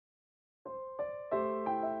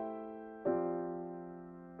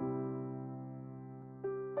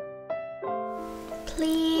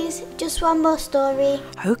Please, just one more story.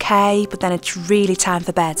 Okay, but then it's really time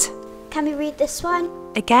for bed. Can we read this one?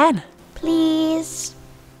 Again? Please.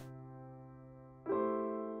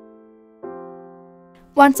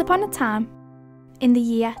 Once upon a time, in the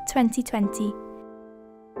year 2020,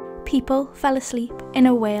 people fell asleep in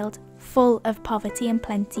a world full of poverty and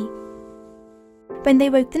plenty. When they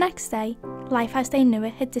woke the next day, life as they knew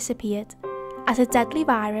it had disappeared, as a deadly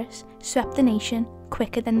virus swept the nation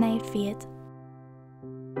quicker than they had feared.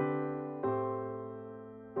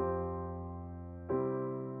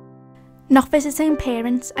 Not visiting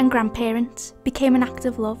parents and grandparents became an act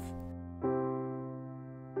of love.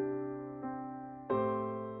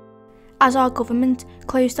 As our government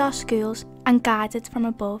closed our schools and guided from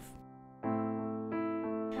above.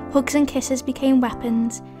 Hugs and kisses became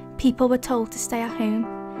weapons, people were told to stay at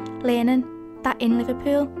home, learning that in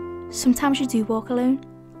Liverpool, sometimes you do walk alone.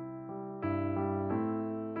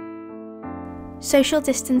 Social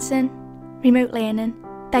distancing, remote learning,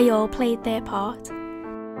 they all played their part.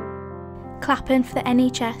 Clapping for the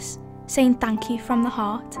NHS, saying thank you from the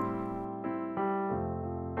heart.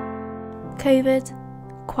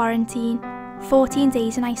 COVID, quarantine, 14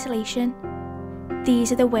 days in isolation.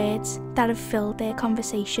 These are the words that have filled their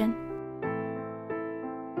conversation.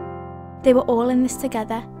 They were all in this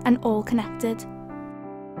together and all connected.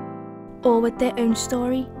 All with their own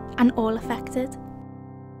story and all affected.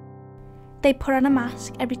 They put on a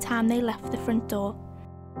mask every time they left the front door.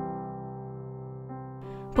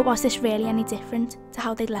 But was this really any different to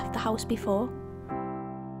how they'd left the house before?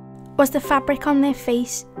 Was the fabric on their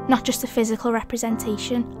face not just a physical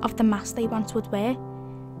representation of the mask they once would wear?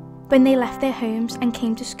 When they left their homes and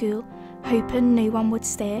came to school, hoping no one would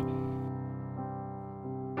stare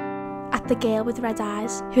at the girl with red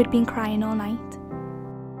eyes who had been crying all night.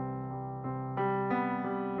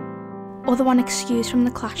 Or the one excused from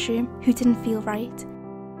the classroom who didn't feel right.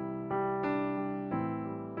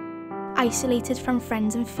 Isolated from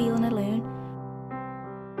friends and feeling alone.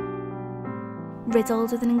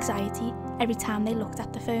 Riddled with an anxiety every time they looked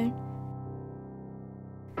at the phone.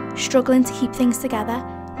 Struggling to keep things together,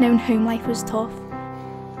 knowing home life was tough.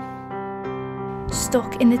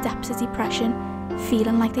 Stuck in the depths of depression,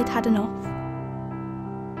 feeling like they'd had enough.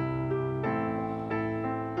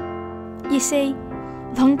 You see,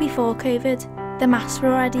 long before COVID, the masks were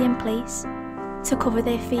already in place to cover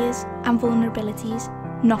their fears and vulnerabilities,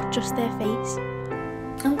 not just their face.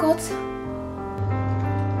 I'm good.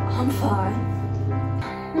 I'm fine.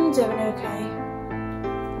 I'm doing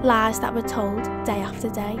okay. Lies that were told day after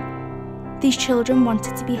day. These children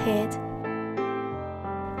wanted to be heard.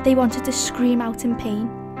 They wanted to scream out in pain,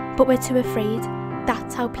 but were too afraid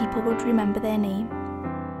that's how people would remember their name.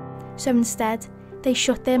 So instead, they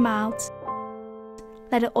shut their mouths,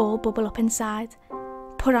 let it all bubble up inside,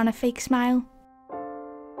 put on a fake smile,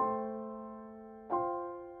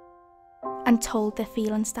 and told their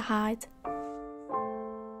feelings to hide.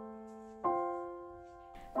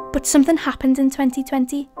 But something happened in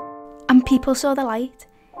 2020, and people saw the light.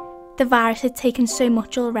 The virus had taken so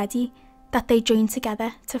much already that they joined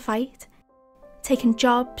together to fight, taking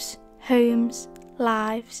jobs, homes,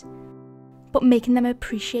 lives, but making them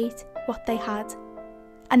appreciate what they had,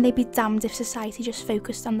 and they'd be damned if society just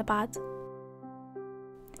focused on the bad.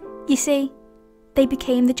 You see, they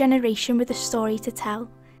became the generation with a story to tell,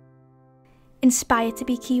 inspired to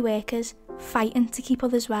be key workers, fighting to keep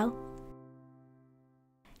others well.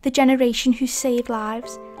 The generation who saved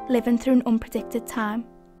lives, living through an unpredicted time.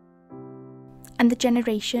 And the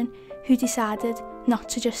generation who decided not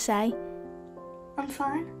to just say, I'm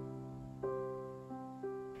fine.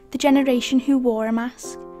 The generation who wore a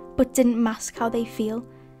mask, but didn't mask how they feel.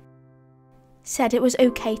 Said it was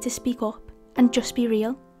okay to speak up and just be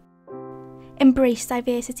real. Embraced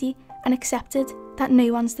diversity and accepted that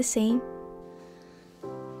no one's the same.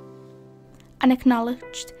 And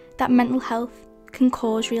acknowledged that mental health can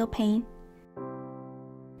cause real pain.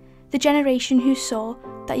 The generation who saw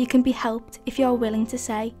that you can be helped if you are willing to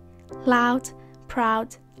say, loud,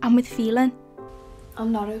 proud, and with feeling,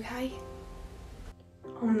 I'm not okay.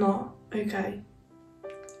 I'm not okay.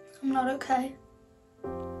 I'm not okay.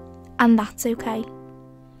 And that's okay.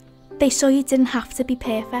 They saw you didn't have to be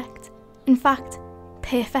perfect. In fact,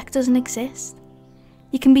 perfect doesn't exist.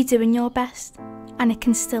 You can be doing your best, and it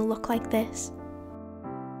can still look like this.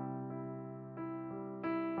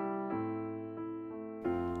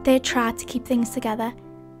 They had tried to keep things together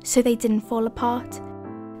so they didn't fall apart,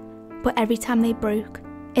 but every time they broke,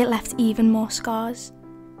 it left even more scars.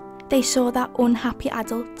 They saw that unhappy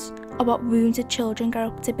adults are what wounded children grow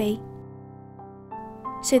up to be.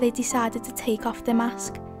 So they decided to take off their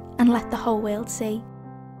mask and let the whole world see.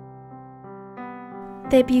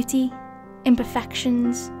 Their beauty,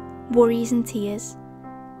 imperfections, worries and tears,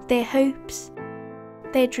 their hopes,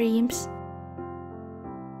 their dreams,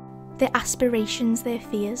 their aspirations, their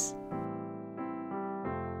fears.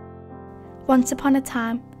 Once upon a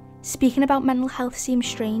time, speaking about mental health seemed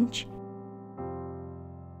strange,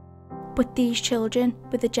 but these children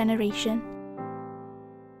were the generation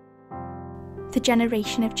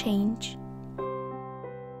of change.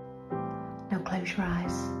 Now close your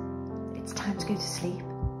eyes. It's time to go to sleep.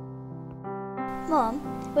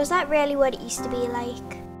 Mum, was that really what it used to be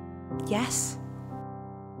like? Yes.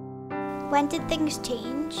 When did things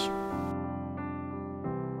change?